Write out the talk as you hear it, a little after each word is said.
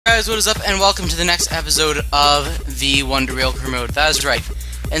guys, what is up, and welcome to the next episode of the Wonderwheel crew mode. That is right.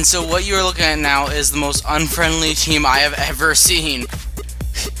 And so what you are looking at now is the most unfriendly team I have ever seen.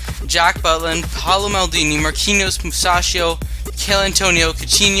 Jack Butland, Paulo Maldini, Marquinhos Musacchio, Michael Antonio,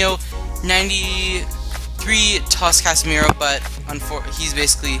 Coutinho, 93 Toss Casemiro, but he's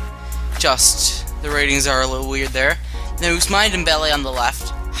basically just, the ratings are a little weird there. Then Ousmane Dembele on the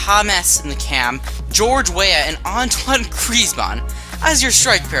left, James in the cam, George Weah and Antoine Griezmann as your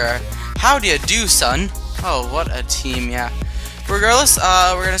strike pair. How do you do, son? Oh, what a team, yeah. Regardless,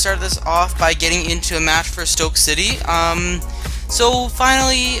 we're gonna start this off by getting into a match for Stoke City. So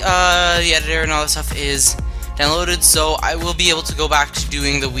finally, the editor and all that stuff is downloaded, so I will be able to go back to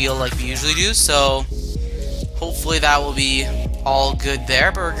doing the wheel like we usually do, so hopefully that will be all good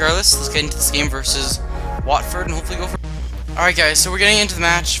there. But regardless, let's get into this game versus Watford and hopefully go for. Alright guys, so we're getting into the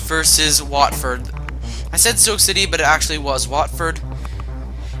match versus Watford. I said Stoke City, but it actually was Watford.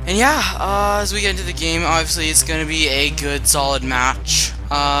 And yeah, as we get into the game, obviously it's going to be a good, solid match.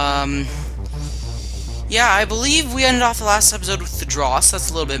 Yeah, I believe we ended off the last episode with the draw, so that's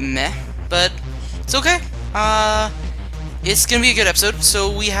a little bit meh, but it's okay. It's going to be a good episode.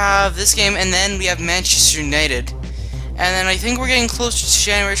 So we have this game, and then we have Manchester United. And then I think we're getting closer to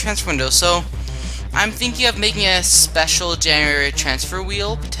January transfer window, so I'm thinking of making a special January transfer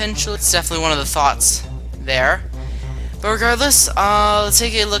wheel, potentially. It's definitely one of the thoughts there. But regardless, let's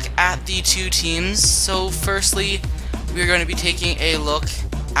take a look at the two teams. So firstly, we're going to be taking a look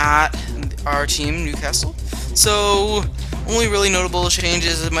at our team, Newcastle. So only really notable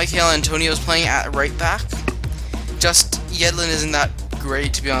changes is Michael Antonio is playing at right back. Just Yedlin isn't that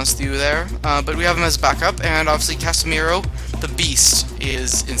great, to be honest with you there. But we have him as backup, and obviously Casemiro, the beast,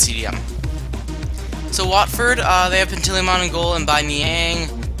 is in CDM. So Watford, they have Pintillimon in goal, and by Niang,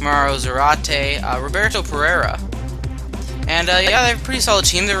 Mauro Zarate, Roberto Pereira. And yeah, they have a pretty solid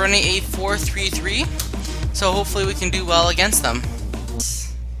team. They're running a 4-3-3, so hopefully we can do well against them.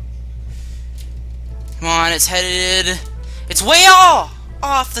 Come on, it's headed. It's way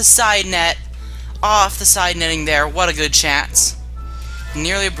off the side net. Off the side netting there. What a good chance.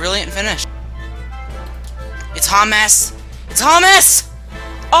 Nearly a brilliant finish. It's James. It's James!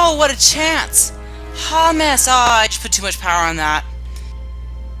 Oh, what a chance. James. Oh, I just put too much power on that.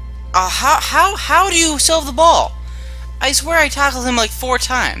 How do you solve the ball? I swear I tackled him like 4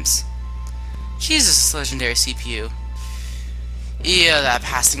 times. Jesus, legendary CPU. Yeah, that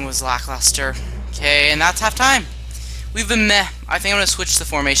passing was lackluster. Okay, and that's half time. We've been meh. I think I'm going to switch the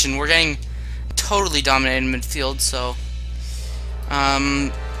formation. We're getting totally dominated in midfield, so I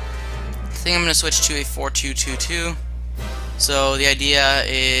think I'm going to switch to a 4-2-2-2. So the idea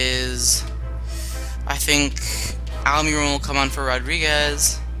is, I think Almiron will come on for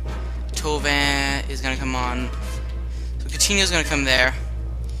Rodriguez. Tovin is going to come on. So Coutinho's going to come there.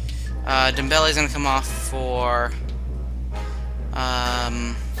 Dembele is going to come off for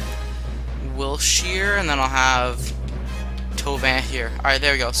Wilshere, and then I'll have Tovin here. Alright,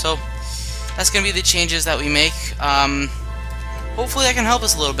 there we go. So that's going to be the changes that we make. Hopefully that can help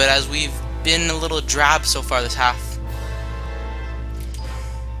us a little bit, as we've been a little drab so far this half.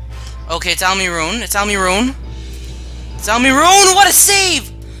 Okay, it's Almiron. It's Almiron. It's Almiron! What a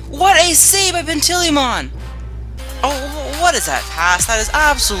save! What a save by Pintillimon! Oh, what is that pass? That is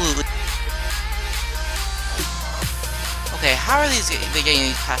absolutely... Okay, how are they getting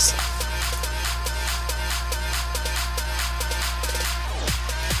these passes?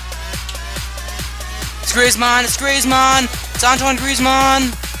 It's Griezmann! It's Griezmann! It's Antoine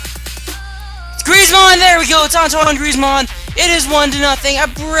Griezmann! It's Griezmann! There we go! It's Antoine Griezmann! It is 1-0, a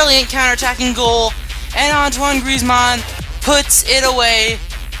brilliant counter-attacking goal, and Antoine Griezmann puts it away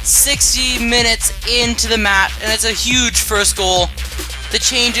 60 minutes into the match, and it's a huge first goal. The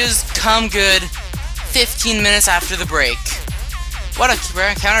changes come good 15 minutes after the break. What a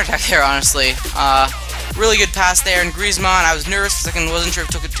counter-attack there, honestly. Really good pass there, and Griezmann, I was nervous for a second, wasn't sure if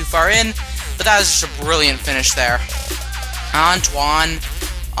it took it too far in, but that was just a brilliant finish there. Antoine,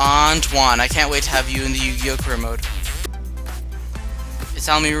 I can't wait to have you in the Yu-Gi-Oh! Career mode. It's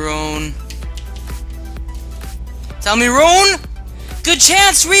Almiron. It's Almiron! Good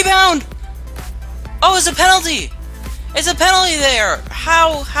chance! Rebound! Oh, it's a penalty! It's a penalty there!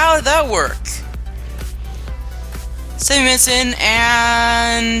 How did that work? 7 minutes in,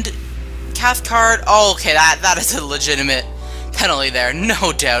 and Cathcart. Oh, okay, that is a legitimate penalty there,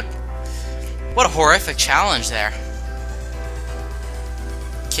 no doubt. What a horrific challenge there.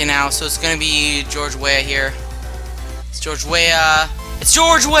 Okay, now, so it's gonna be George Weah here. It's George Weah. It's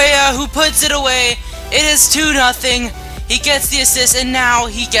George Weah who puts it away. It is 2-0. He gets the assist, and now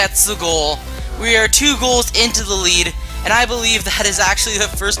he gets the goal. We are 2 goals into the lead, And I believe that is actually the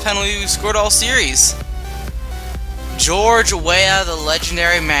first penalty we've scored all series. George Weah, the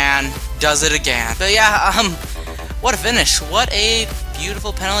legendary man, does it again. But yeah, what a finish. What a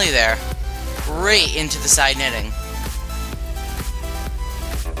beautiful penalty there. Right into the side netting.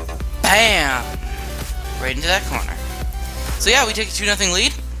 Bam! Right into that corner. So yeah, we take a 2-0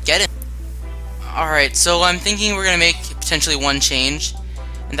 lead. Get it. Alright, so I'm thinking we're going to make potentially one change.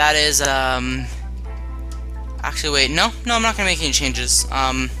 And that is, actually, wait, no, I'm not going to make any changes.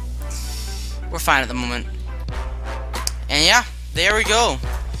 We're fine at the moment. And yeah, there we go.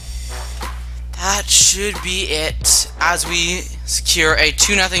 That should be it as we secure a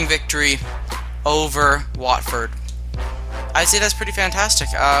 2-0 victory over Watford. I'd say that's pretty fantastic.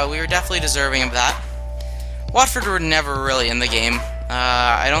 We were definitely deserving of that. Watford were never really in the game.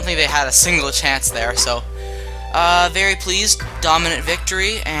 I don't think they had a single chance there, so very pleased. Dominant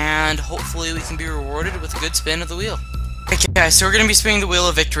victory, and hopefully we can be rewarded with a good spin of the wheel. Okay guys, so we're going to be spinning the wheel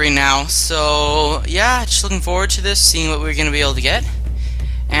of victory now, so yeah, just looking forward to this, seeing what we're going to be able to get.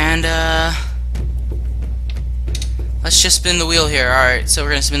 And let's just spin the wheel here. Alright, so we're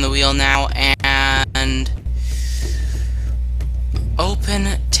going to spin the wheel now, and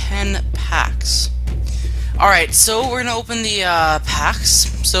open 10 packs. Alright, so we're going to open the packs.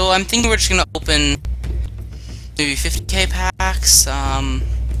 So I'm thinking we're just going to open maybe 50k packs.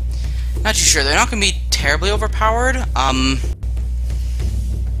 Not too sure. They're not going to be terribly overpowered. I'm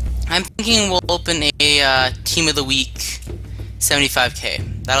thinking we'll open a Team of the Week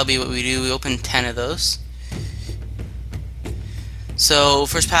 75k. That'll be what we do. We open 10 of those. So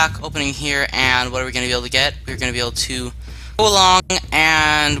first pack opening here, and what are we going to be able to get? We're going to be able to go along,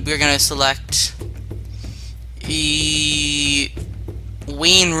 and we're going to select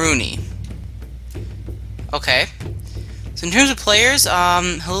Wayne Rooney. Okay. So in terms of players,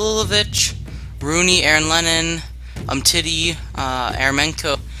 Halilovic, Rooney, Aaron Lennon, Umtiti,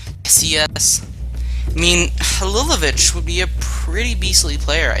 Yarmolenko, CS. I mean, Halilovic would be a pretty beastly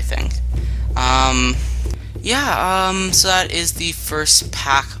player, I think. Yeah, so that is the first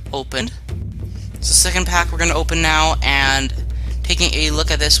pack opened. So second pack we're going to open now, and taking a look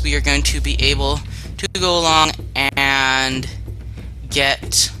at this, we are going to be able to go along and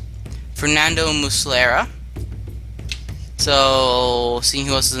get Fernando Muslera. So, seeing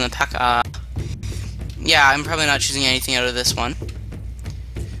who else is in the pack, yeah, I'm probably not choosing anything out of this one.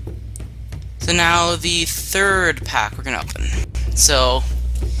 So now the third pack we're going to open. So,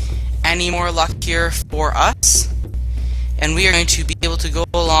 any more luck here for us? And we are going to be able to go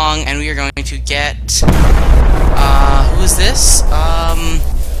along, and we are going to get, who is this?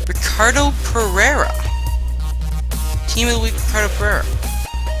 Ricardo Pereira. Team of the Week, Ricardo Pereira.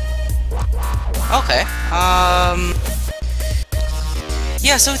 Okay,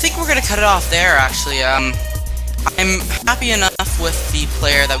 yeah, so I think we're gonna cut it off there, actually. I'm happy enough with the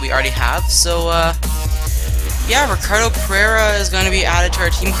player that we already have, so, yeah, Ricardo Pereira is gonna be added to our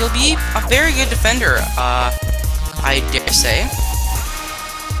team. He'll be a very good defender, I dare say.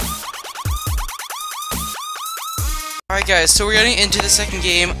 Alright guys, so we're getting into the second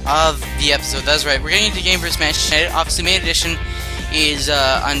game of the episode. That's right, we're getting into the game versus Manchester United. Obviously, main edition is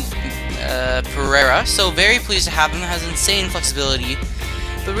on Pereira, so very pleased to have him. Has insane flexibility,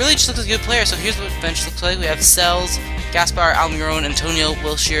 but really just looks like a good player. So here's what the bench looks like. We have Sells, Gaspar, Almiron, Antonio,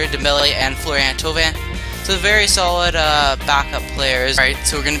 Wilshere, Dembele, and Florian Thauvin. So very solid backup players. Alright,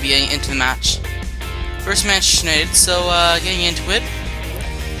 so we're going to be getting into the match. First Manchester United, so getting into it.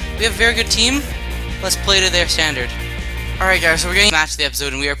 We have a very good team. Let's play to their standard. Alright guys, so we're getting to the match of the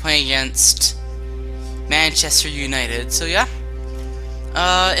episode, and we are playing against Manchester United. So yeah,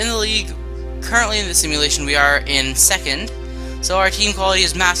 in the league, currently in the simulation, we are in second. So our team quality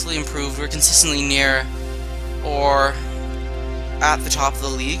is massively improved. We're consistently near or at the top of the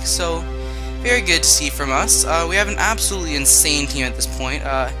league. So very good to see from us. We have an absolutely insane team at this point.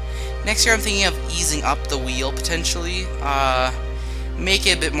 Next year I'm thinking of easing up the wheel potentially. Make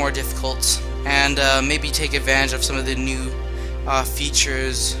it a bit more difficult. And maybe take advantage of some of the new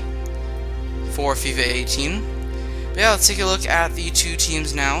features for FIFA 18. But yeah, let's take a look at the two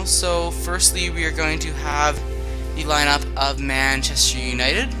teams now. So firstly, we are going to have the lineup of Manchester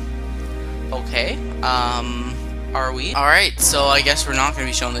United. Okay, are we? Alright, so I guess we're not going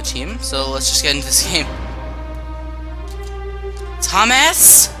to be showing the team. So let's just get into this game.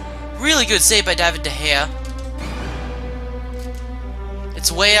 Thomas! Really good save by David De Gea.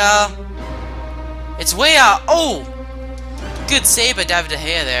 It's Weah. It's Weah! Oh! Good save by David De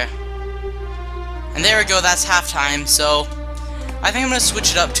Gea there. And there we go, that's halftime, so I think I'm going to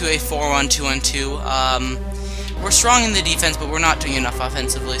switch it up to a 4-1-2-1-2. We're strong in the defense, but we're not doing enough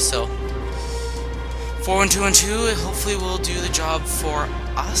offensively, so 4-1-2-1-2 hopefully will do the job for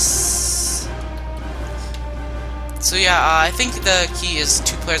us. So yeah, I think the key is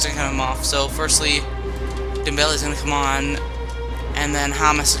 2 players are going to come off. So firstly, Dembele is going to come on, and then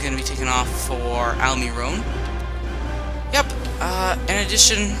Hamas is going to be taken off for Almiron. Yep. In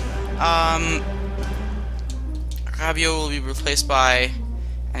addition, Rabiot will be replaced by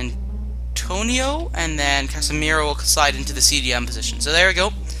Antonio, and then Casemiro will slide into the CDM position. So there we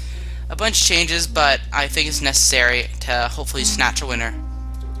go. A bunch of changes, but I think it's necessary to hopefully snatch a winner.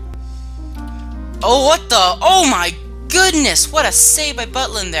 Oh, what the? Oh my goodness! What a save by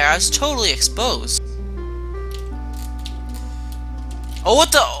Butland there. I was totally exposed. Oh,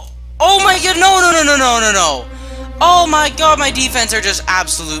 what the? Oh my god! No, no, no, no, no, no, no! Oh my god, my defense are just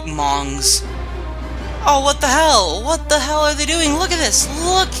absolute mongs. Oh, what the hell? What the hell are they doing? Look at this!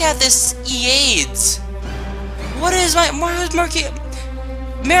 Look at this EAs! What is my... Why was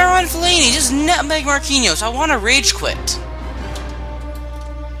Marouane Fellaini just nutmeg Marquinhos? I want to rage quit.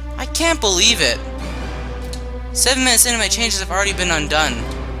 I can't believe it. 7 minutes into my changes have already been undone.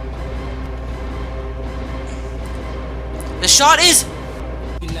 The shot is...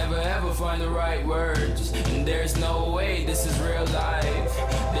 You never ever find the right words, and there's no way this is real life.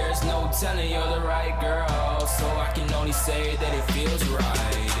 There's no telling you're the right girl, so I can only say that it feels right.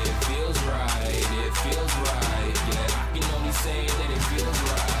 It feels right. It feels right. Yeah, I can only say that it feels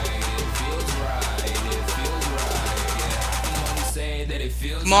right. It feels right. It feels right. Yeah, I can only say that it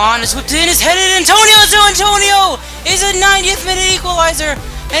feels right. Come on, it's whipped in, it's headed, Antonio to Antonio! Is a 90th minute equalizer,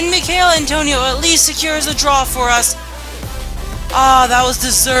 and Michael Antonio at least secures the draw for us. Ah, that was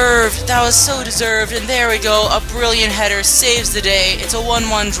deserved. That was so deserved. And there we go. A brilliant header saves the day. It's a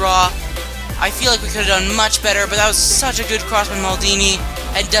 1-1 draw. I feel like we could have done much better, but that was such a good cross by Maldini.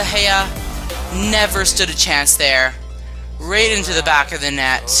 And De Gea never stood a chance there. Right into the back of the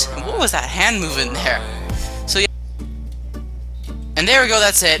net. And what was that hand movement there? So yeah. And there we go.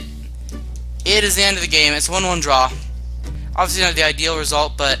 That's it. It is the end of the game. It's a 1-1 draw. Obviously not the ideal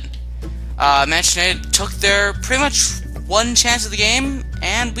result, but Manchester United took their pretty much one chance of the game,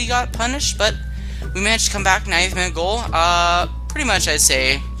 and we got punished, but we managed to come back. 90th minute goal. Pretty much, I'd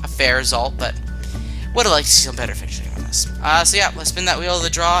say, a fair result, but would have liked to see some better finishing on this. So yeah, let's spin that wheel of the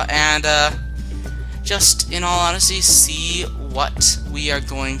draw, and just, in all honesty, see what we are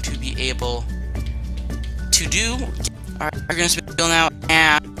going to be able to do. Alright, we're going to spin the wheel now,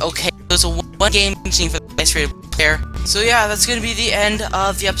 and okay, there's a one-game machine for the best rated player. So yeah, that's going to be the end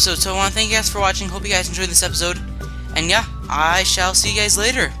of the episode, so I want to thank you guys for watching. Hope you guys enjoyed this episode. And yeah, I shall see you guys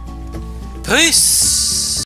later. Peace!